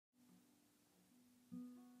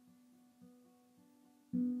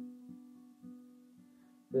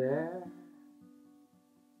There,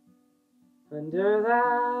 under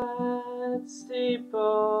that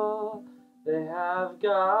steeple, they have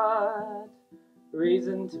got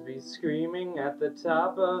reason to be screaming at the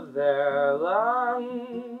top of their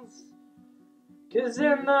lungs. 'Cause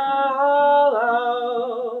in the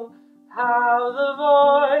hollow, how the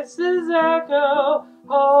voices echo,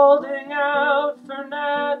 holding out for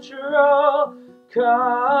natural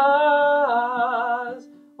cause.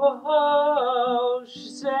 Oh, she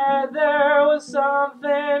said there was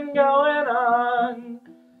something going on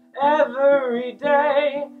every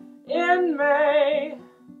day in May.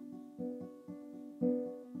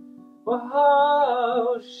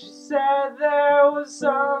 Oh, she said there was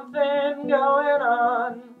something going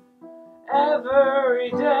on every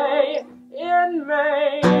day in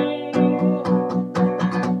May.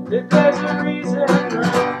 That there's a reason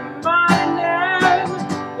reminding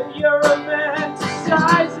that you're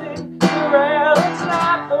romanticizing the rail. It's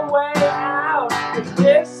not the way out of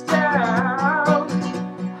this town.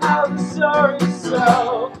 How the story's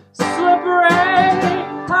so slippery,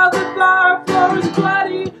 how the bar floor is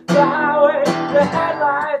bloody, the highway, the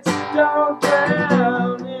headlights don't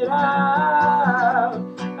drown it out.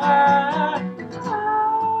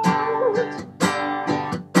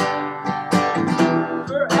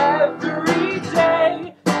 For every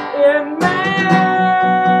day in May.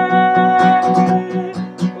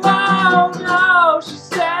 Oh no, she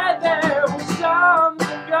said there was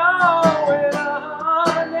something going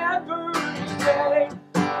on every day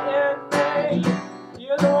in May.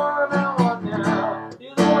 You're the one I want now.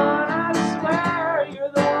 You're the one I swear.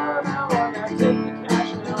 You're the one I want now. Take the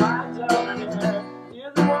cash now, I don't care.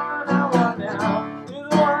 You're the one I want now. You're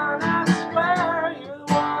the one I swear. You're the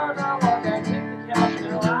one I want now. Take the cash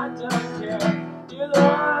now, I don't care. You're the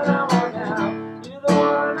one I want now. You're the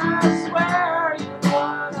one I swear. You're the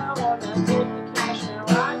one I want now. Take the cash now, I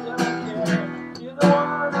don't care. You're the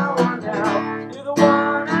one I want now. You're the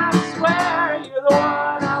one I swear. You're the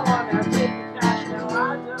one I want now. Take the cash now, I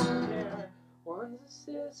don't care. One's a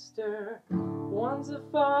sister, one's a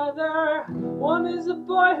father, one is a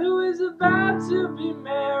boy who is about to be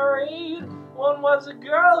married. One was a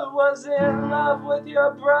girl who was in love with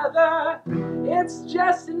your brother. It's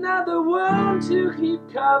just another wound to keep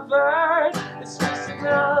covered. It's just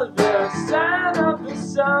another sign of the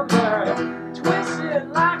summer,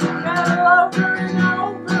 twisted like a metal over and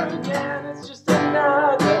over again. It's just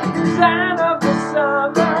another sign of the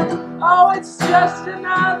summer. Oh, it's just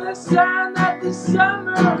another sign that the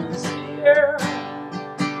summer is here.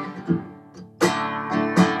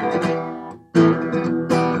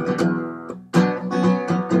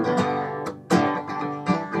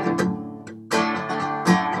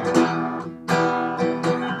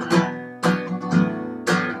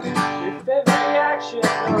 If every action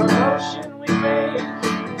or emotion we make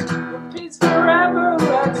repeats forever,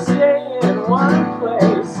 let's stay in one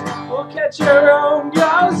place. We'll catch our own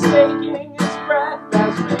ghost taking its breath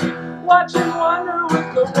as we watch and wonder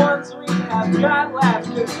with the ones we have got left.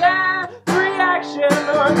 'Cause every action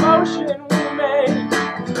or emotion we make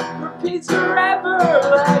repeats forever,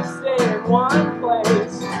 let's stay in one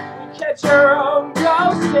place. We catch our own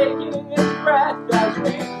ghost taking its breath as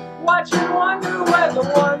we watch and wonder where the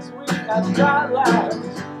ones we have got left. You're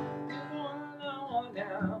the one I want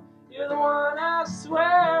now. You're the one I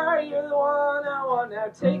swear. You're the one I want now.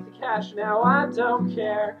 Take the cash now, I don't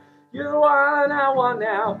care. You're the one I want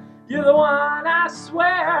now. You're the one I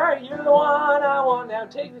swear. You're the one I want now.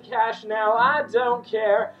 Take the cash now, I don't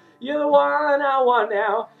care. You're the one I want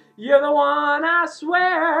now. You're the one I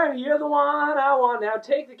swear. You're the one I want now.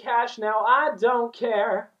 Take the cash now, I don't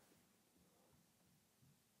care.